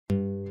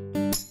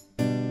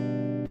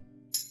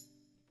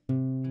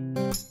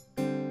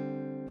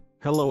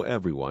Hello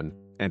everyone,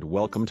 and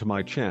welcome to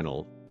my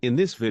channel. In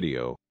this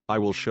video, I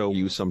will show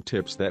you some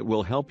tips that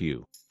will help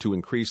you to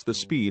increase the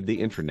speed of the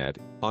internet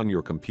on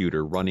your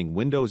computer running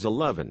Windows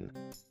 11.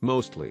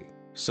 Mostly,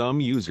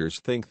 some users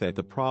think that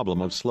the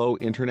problem of slow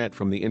internet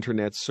from the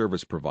internet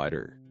service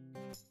provider.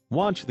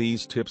 Watch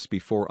these tips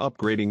before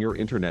upgrading your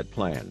internet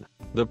plan.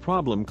 The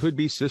problem could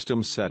be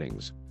system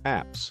settings,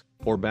 apps,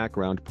 or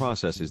background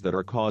processes that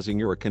are causing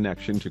your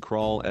connection to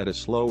crawl at a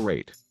slow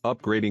rate.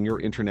 Upgrading your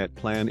internet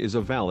plan is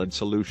a valid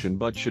solution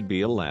but should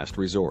be a last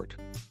resort.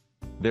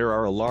 There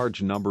are a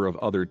large number of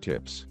other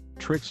tips,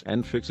 tricks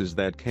and fixes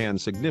that can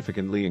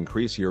significantly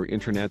increase your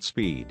internet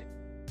speed.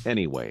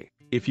 Anyway,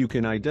 if you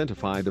can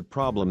identify the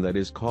problem that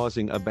is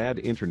causing a bad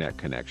internet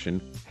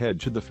connection, head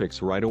to the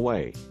fix right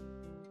away.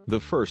 The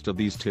first of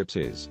these tips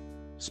is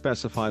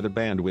specify the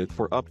bandwidth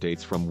for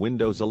updates from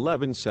Windows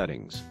 11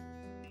 settings.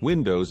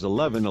 Windows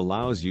 11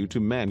 allows you to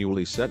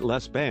manually set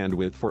less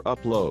bandwidth for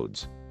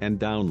uploads and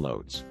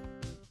downloads.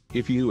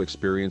 If you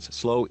experience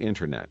slow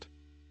internet,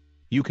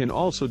 you can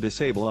also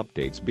disable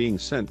updates being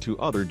sent to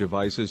other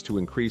devices to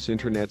increase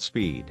internet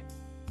speed.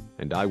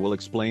 And I will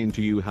explain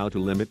to you how to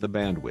limit the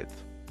bandwidth.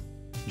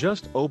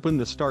 Just open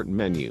the Start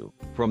menu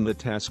from the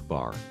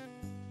taskbar.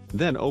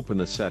 Then open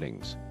the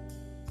Settings.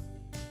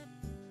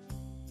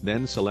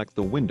 Then select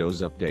the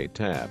Windows Update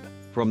tab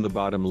from the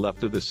bottom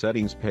left of the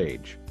Settings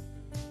page.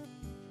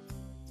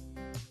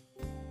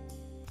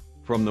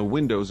 From the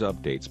Windows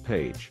Updates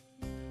page,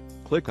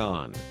 click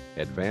on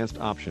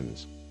Advanced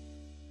Options.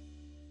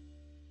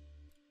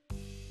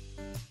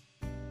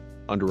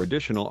 Under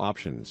Additional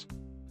Options,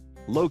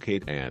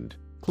 locate and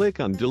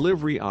click on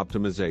Delivery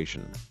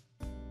Optimization.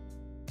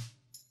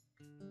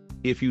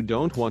 If you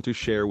don't want to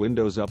share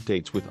Windows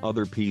updates with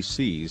other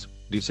PCs,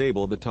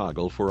 disable the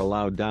toggle for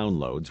allowed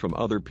downloads from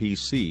other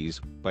PCs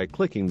by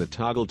clicking the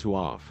toggle to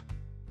off.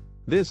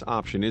 This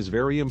option is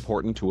very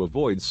important to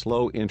avoid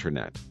slow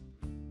internet.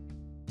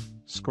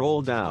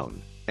 Scroll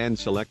down and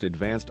select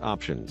Advanced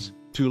Options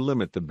to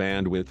limit the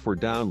bandwidth for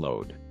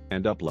download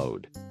and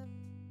upload.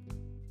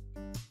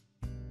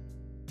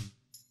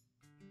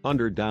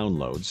 Under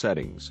Download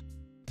Settings,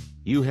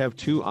 you have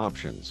two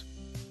options.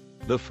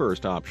 The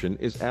first option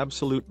is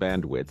Absolute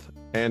Bandwidth,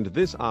 and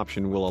this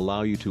option will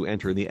allow you to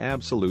enter the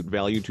absolute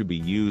value to be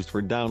used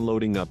for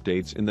downloading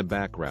updates in the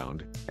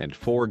background and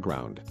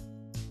foreground.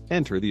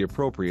 Enter the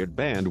appropriate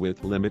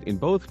bandwidth limit in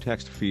both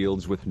text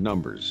fields with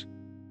numbers.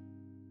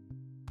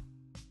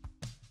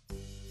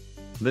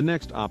 The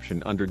next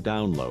option under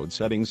Download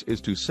Settings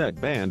is to set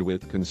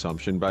bandwidth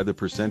consumption by the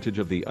percentage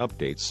of the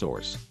update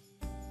source.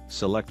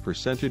 Select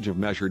Percentage of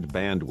Measured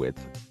Bandwidth,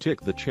 tick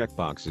the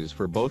checkboxes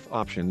for both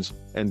options,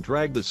 and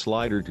drag the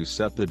slider to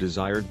set the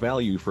desired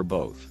value for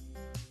both.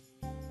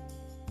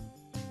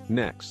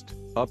 Next,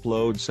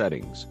 Upload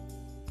Settings.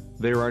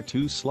 There are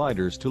two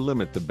sliders to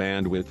limit the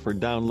bandwidth for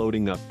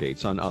downloading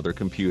updates on other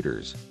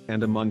computers,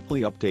 and a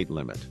monthly update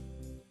limit.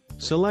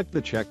 Select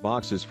the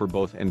checkboxes for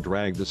both and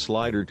drag the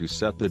slider to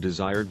set the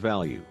desired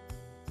value.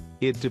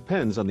 It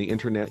depends on the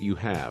internet you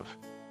have.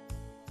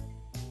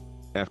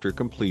 After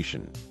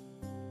completion,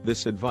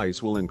 this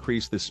advice will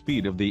increase the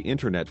speed of the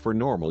internet for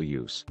normal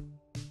use.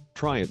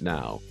 Try it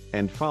now,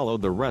 and follow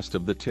the rest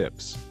of the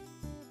tips.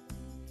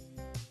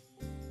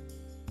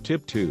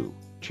 Tip 2.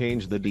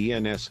 Change the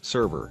DNS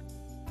server.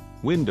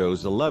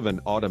 Windows 11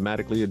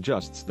 automatically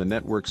adjusts the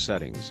network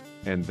settings,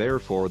 and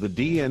therefore the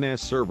DNS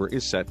server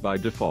is set by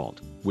default,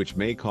 which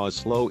may cause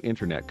slow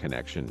internet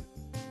connection.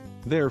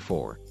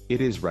 Therefore, it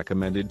is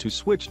recommended to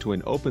switch to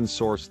an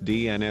open-source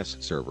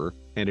DNS server,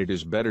 and it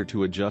is better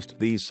to adjust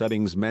these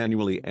settings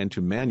manually. And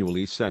to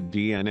manually set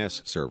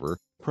DNS server,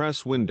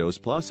 press Windows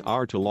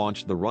 +R to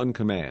launch the run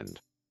command.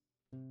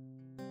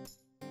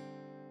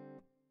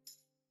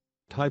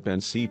 Type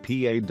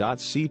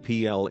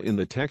ncpa.cpl in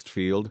the text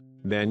field,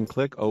 then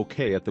click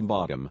OK at the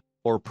bottom,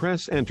 or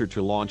press Enter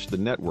to launch the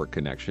Network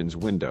Connections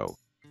window.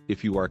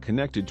 If you are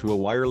connected to a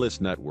wireless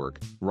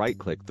network,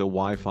 right-click the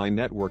Wi-Fi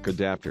network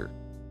adapter.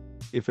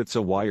 If it's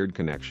a wired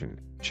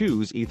connection,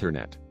 choose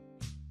Ethernet.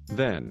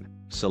 Then,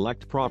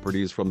 select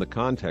Properties from the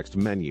context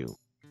menu.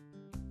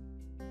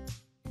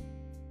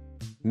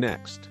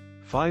 Next,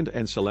 find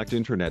and select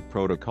Internet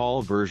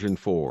Protocol version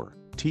 4,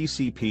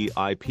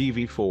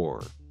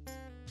 TCP/IPv4.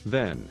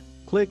 Then,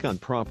 click on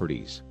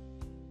Properties.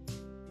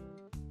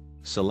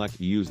 Select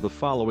Use the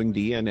following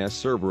DNS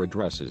server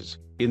addresses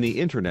in the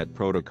Internet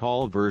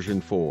Protocol version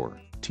 4,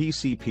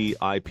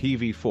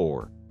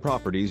 TCP/IPv4,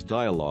 Properties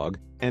dialog,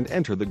 and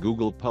enter the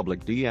Google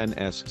Public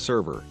DNS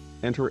server.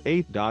 Enter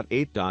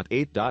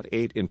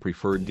 8.8.8.8 in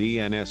preferred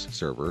DNS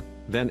server,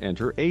 then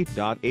enter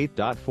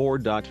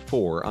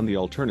 8.8.4.4 on the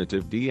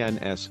alternative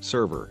DNS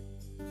server.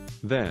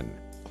 Then,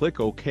 click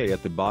OK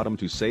at the bottom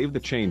to save the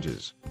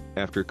changes.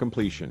 After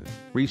completion,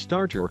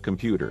 restart your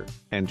computer,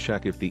 and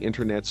check if the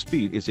internet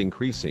speed is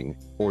increasing,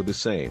 or the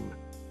same.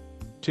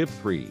 Tip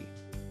 3.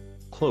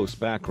 Close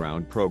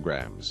background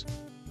programs.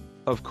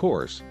 Of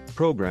course,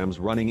 programs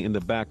running in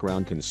the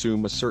background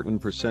consume a certain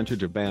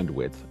percentage of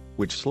bandwidth,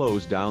 which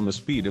slows down the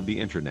speed of the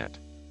internet.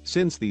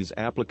 Since these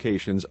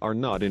applications are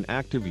not in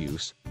active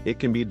use, it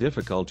can be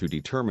difficult to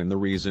determine the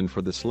reason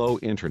for the slow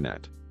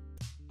internet.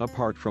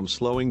 Apart from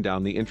slowing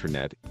down the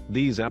internet,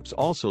 these apps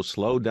also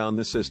slow down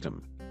the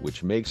system,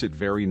 which makes it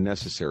very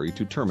necessary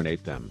to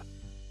terminate them.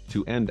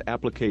 To end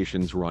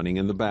applications running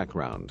in the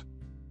background,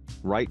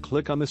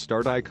 right-click on the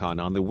Start icon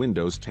on the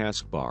Windows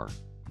taskbar.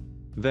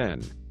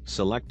 Then,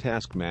 select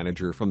Task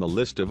Manager from the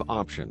list of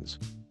options.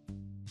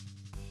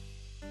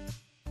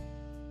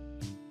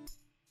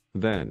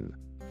 Then,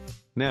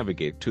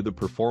 navigate to the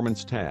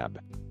Performance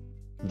tab.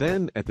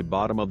 Then at the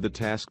bottom of the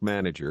Task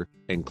Manager,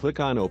 and click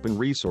on Open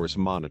Resource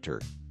Monitor.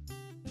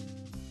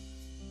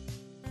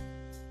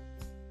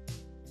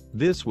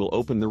 This will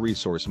open the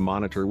Resource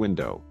Monitor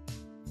window.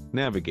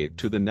 Navigate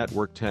to the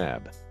Network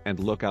tab, and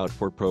look out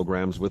for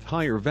programs with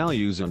higher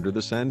values under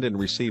the Send and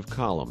Receive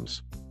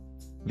columns.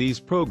 These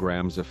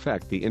programs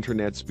affect the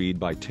internet speed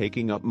by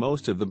taking up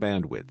most of the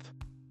bandwidth.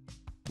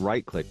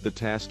 Right-click the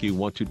task you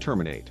want to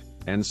terminate,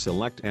 and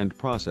select End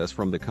Process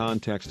from the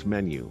context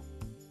menu.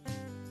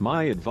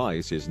 My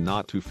advice is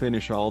not to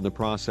finish all the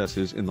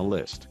processes in the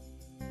list.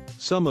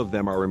 Some of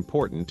them are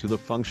important to the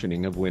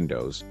functioning of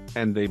Windows,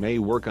 and they may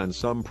work on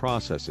some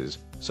processes,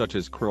 such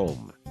as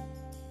Chrome.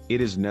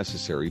 It is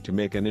necessary to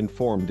make an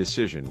informed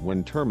decision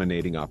when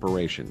terminating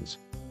operations.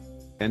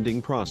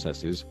 Ending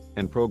processes,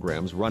 and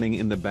programs running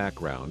in the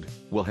background,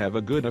 will have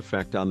a good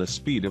effect on the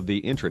speed of the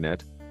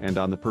internet, and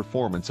on the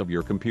performance of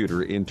your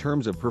computer in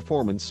terms of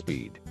performance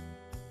speed.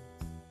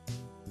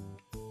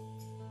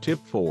 Tip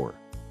 4.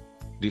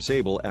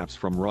 Disable apps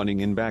from running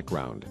in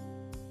background.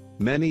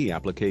 Many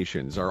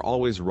applications are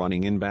always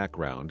running in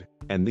background,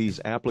 and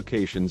these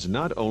applications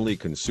not only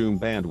consume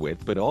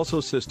bandwidth but also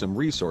system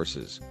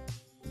resources.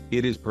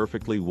 It is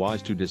perfectly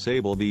wise to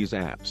disable these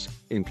apps,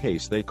 in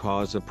case they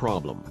cause a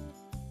problem.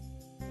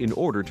 In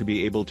order to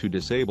be able to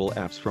disable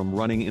apps from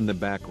running in the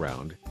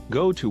background,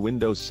 go to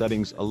Windows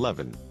Settings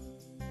 11.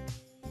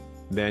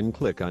 Then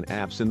click on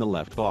Apps in the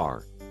left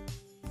bar.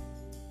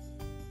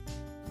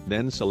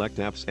 Then select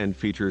Apps and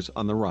Features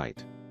on the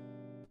right.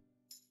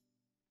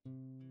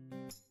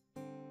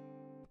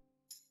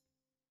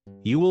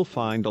 You will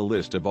find a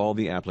list of all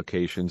the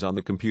applications on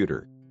the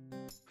computer.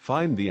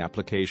 Find the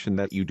application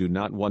that you do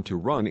not want to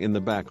run in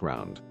the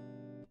background.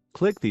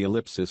 Click the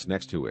ellipsis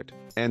next to it,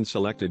 and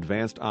select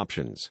Advanced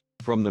Options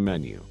from the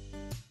menu.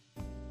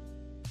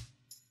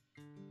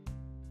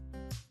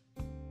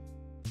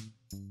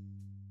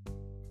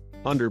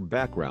 Under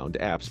Background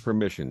Apps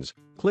Permissions,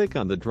 click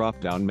on the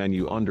drop-down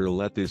menu under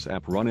Let this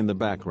app run in the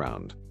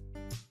background.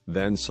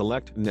 Then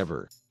select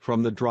Never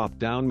from the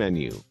drop-down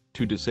menu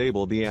to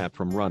disable the app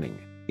from running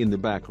in the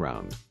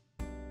background.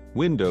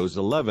 Windows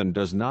 11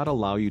 does not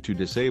allow you to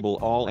disable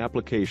all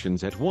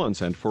applications at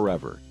once and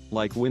forever,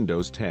 like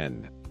Windows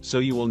 10, so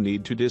you will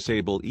need to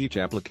disable each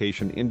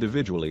application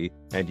individually,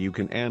 and you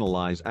can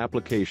analyze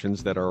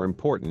applications that are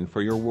important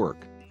for your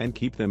work, and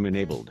keep them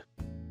enabled.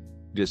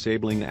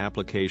 Disabling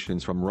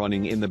applications from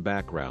running in the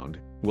background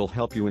will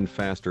help you in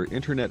faster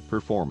internet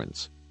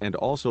performance, and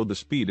also the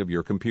speed of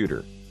your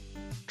computer.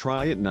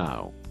 Try it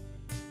now.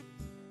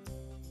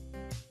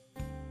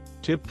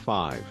 Tip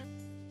 5.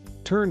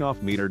 Turn off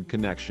metered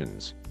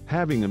connections.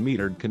 Having a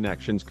metered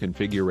connections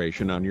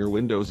configuration on your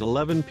Windows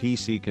 11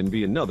 PC can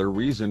be another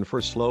reason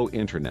for slow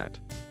internet.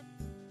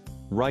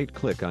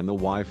 Right-click on the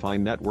Wi-Fi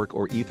network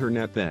or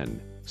Ethernet,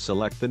 then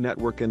select the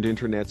network and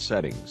internet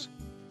settings.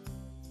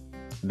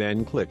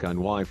 Then click on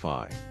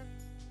Wi-Fi.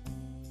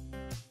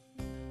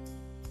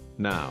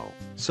 Now,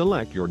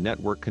 select your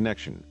network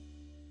connection.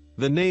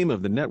 The name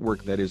of the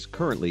network that is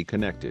currently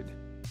connected.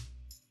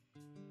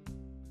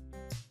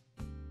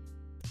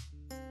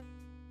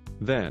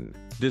 Then,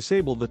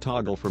 disable the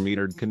toggle for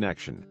metered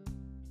connection.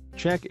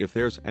 Check if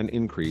there's an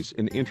increase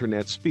in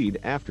internet speed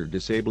after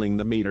disabling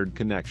the metered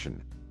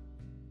connection.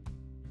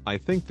 I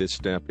think this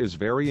step is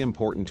very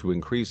important to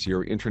increase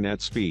your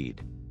internet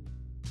speed.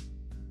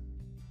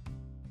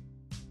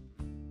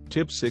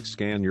 Tip 6.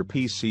 Scan your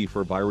PC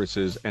for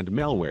viruses and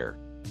malware.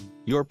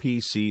 Your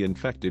PC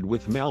infected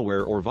with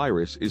malware or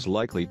virus is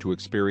likely to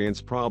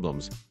experience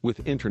problems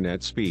with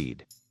internet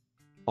speed.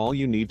 All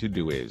you need to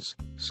do is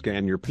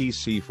scan your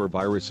PC for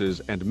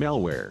viruses and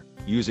malware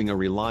using a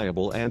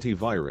reliable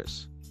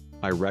antivirus.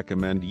 I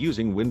recommend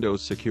using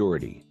Windows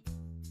Security,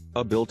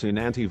 a built-in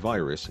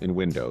antivirus in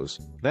Windows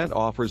that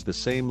offers the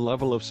same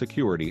level of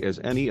security as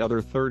any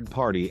other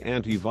third-party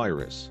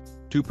antivirus.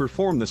 To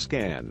perform the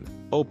scan,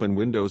 open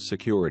Windows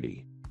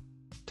Security.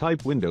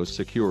 Type Windows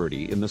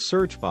Security in the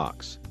search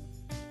box.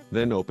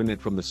 Then open it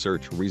from the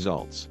search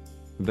results.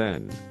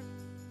 Then,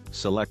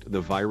 select the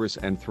Virus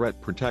and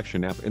Threat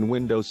Protection app in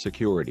Windows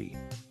Security.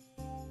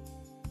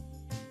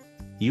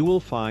 You will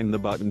find the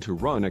button to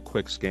run a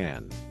quick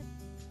scan.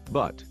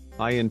 But,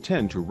 I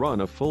intend to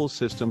run a full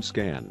system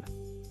scan.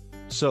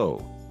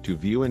 So, to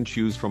view and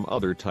choose from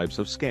other types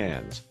of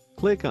scans,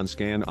 click on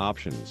Scan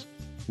Options.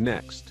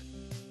 Next,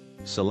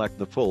 select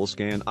the full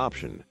scan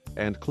option,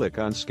 and click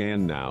on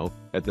Scan Now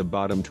at the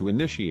bottom to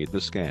initiate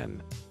the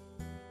scan.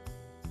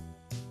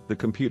 The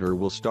computer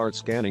will start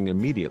scanning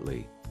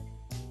immediately.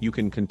 You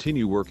can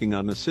continue working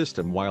on the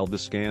system while the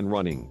scan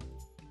running.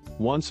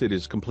 Once it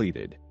is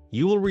completed,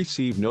 you will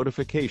receive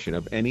notification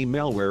of any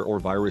malware or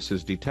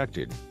viruses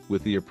detected,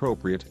 with the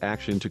appropriate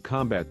action to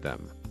combat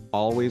them.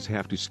 Always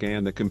have to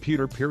scan the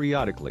computer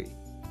periodically,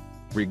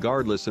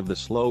 regardless of the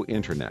slow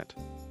internet.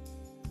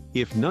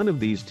 If none of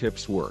these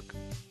tips work,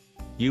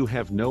 you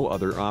have no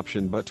other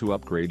option but to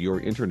upgrade your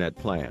internet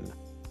plan.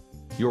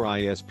 Your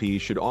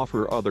ISP should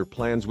offer other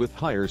plans with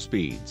higher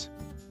speeds.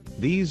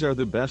 These are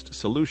the best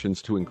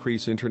solutions to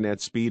increase internet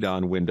speed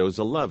on Windows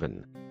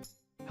 11.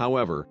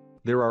 However,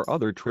 there are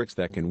other tricks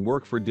that can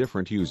work for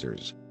different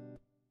users.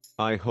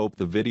 I hope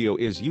the video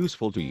is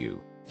useful to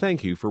you.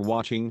 Thank you for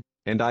watching,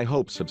 and I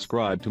hope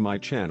subscribe to my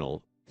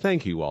channel.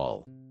 Thank you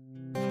all.